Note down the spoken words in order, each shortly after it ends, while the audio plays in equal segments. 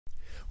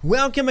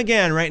Welcome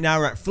again. Right now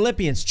we're at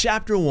Philippians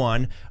chapter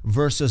 1,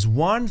 verses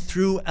 1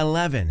 through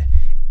 11.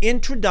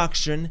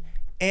 Introduction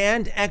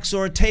and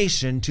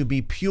exhortation to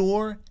be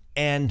pure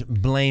and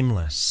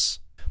blameless.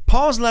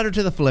 Paul's letter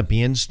to the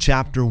Philippians,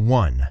 chapter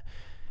 1.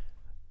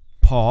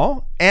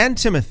 Paul and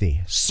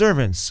Timothy,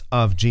 servants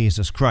of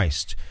Jesus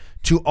Christ,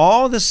 to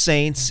all the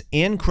saints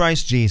in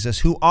Christ Jesus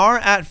who are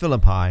at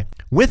Philippi,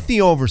 with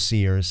the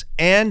overseers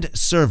and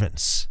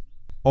servants.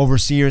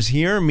 Overseers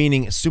here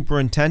meaning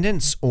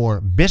superintendents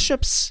or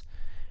bishops,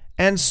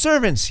 and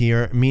servants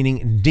here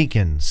meaning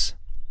deacons.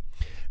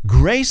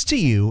 Grace to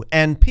you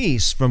and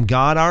peace from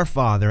God our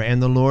Father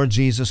and the Lord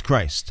Jesus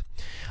Christ.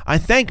 I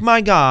thank my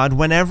God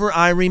whenever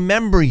I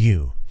remember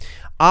you,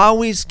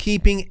 always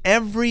keeping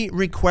every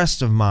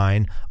request of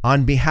mine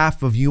on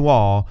behalf of you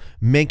all,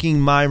 making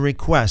my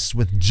requests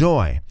with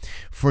joy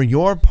for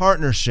your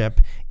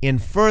partnership in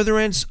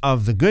furtherance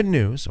of the good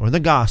news, or the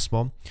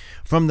gospel,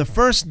 from the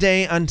first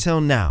day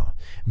until now,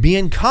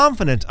 being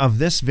confident of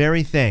this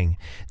very thing,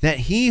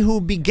 that he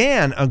who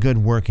began a good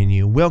work in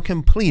you will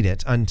complete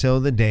it until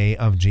the day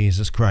of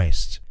Jesus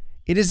Christ.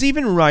 It is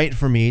even right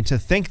for me to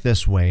think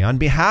this way on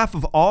behalf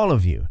of all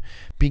of you,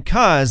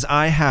 because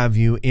I have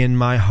you in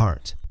my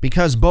heart.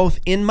 Because both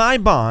in my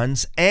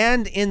bonds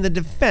and in the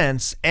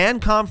defense and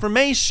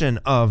confirmation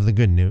of the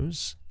good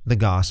news, the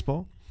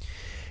gospel,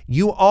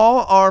 you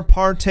all are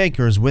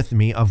partakers with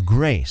me of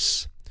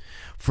grace.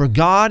 For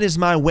God is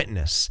my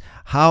witness,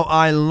 how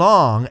I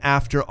long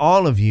after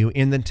all of you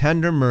in the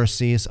tender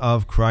mercies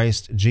of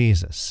Christ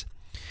Jesus.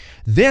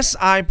 This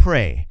I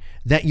pray,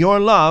 that your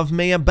love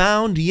may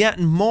abound yet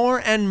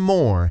more and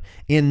more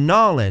in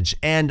knowledge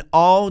and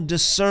all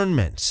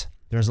discernment.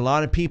 There's a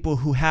lot of people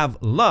who have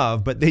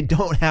love, but they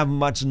don't have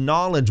much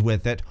knowledge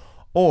with it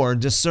or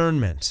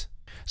discernment.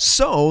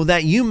 So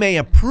that you may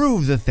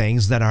approve the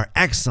things that are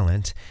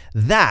excellent,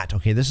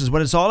 okay, this is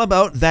what it's all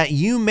about, that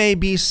you may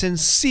be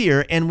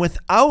sincere and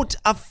without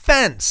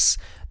offense.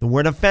 The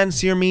word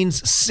offense here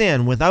means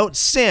sin, without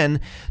sin,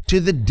 to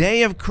the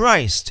day of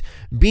Christ,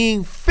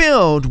 being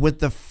filled with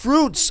the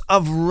fruits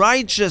of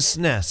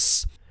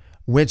righteousness,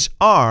 which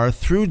are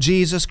through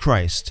Jesus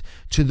Christ,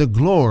 to the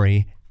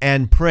glory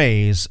and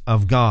praise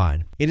of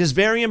God. It is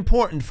very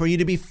important for you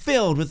to be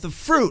filled with the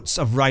fruits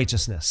of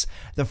righteousness.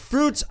 The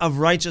fruits of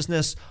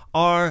righteousness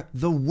are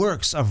the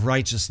works of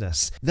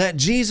righteousness that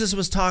Jesus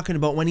was talking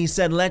about when he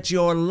said, "Let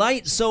your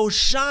light so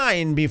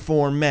shine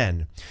before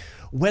men."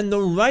 When the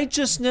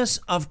righteousness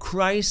of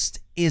Christ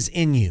is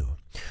in you,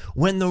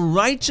 when the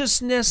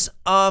righteousness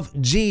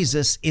of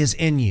Jesus is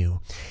in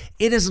you,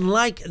 it is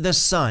like the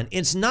sun.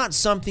 It's not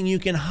something you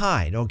can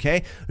hide,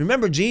 okay?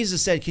 Remember,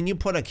 Jesus said, can you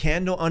put a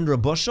candle under a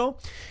bushel?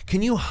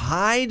 Can you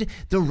hide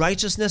the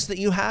righteousness that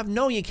you have?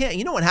 No, you can't.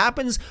 You know what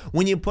happens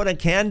when you put a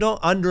candle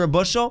under a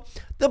bushel?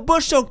 The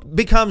bushel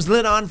becomes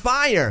lit on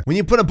fire. When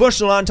you put a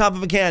bushel on top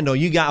of a candle,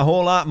 you got a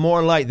whole lot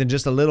more light than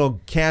just a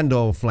little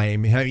candle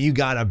flame. You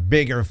got a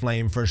bigger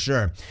flame for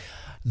sure.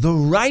 The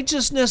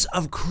righteousness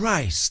of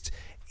Christ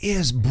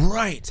is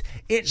bright.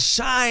 It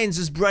shines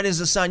as bright as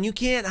the sun. You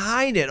can't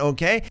hide it,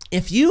 okay?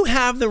 If you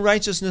have the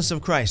righteousness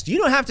of Christ, you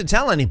don't have to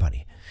tell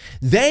anybody.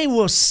 They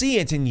will see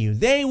it in you.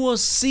 They will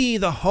see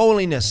the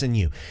holiness in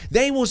you.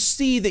 They will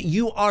see that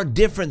you are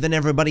different than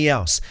everybody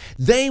else.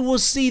 They will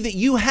see that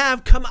you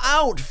have come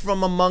out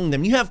from among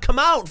them. You have come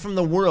out from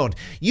the world.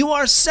 You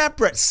are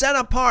separate, set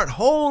apart,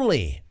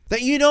 holy.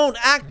 That you don't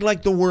act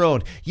like the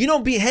world. You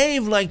don't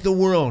behave like the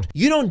world.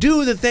 You don't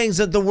do the things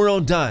that the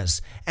world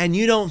does. And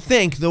you don't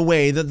think the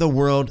way that the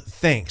world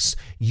thinks.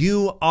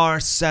 You are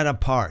set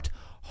apart,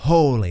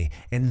 holy.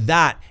 And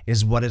that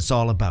is what it's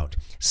all about.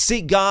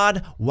 Seek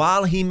God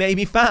while he may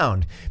be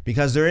found,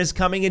 because there is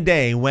coming a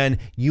day when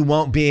you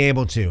won't be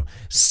able to.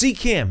 Seek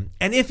him.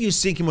 And if you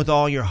seek him with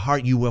all your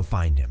heart, you will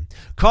find him.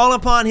 Call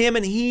upon him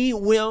and he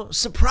will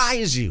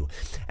surprise you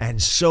and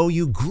show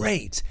you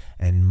great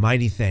and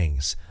mighty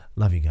things.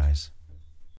 Love you guys.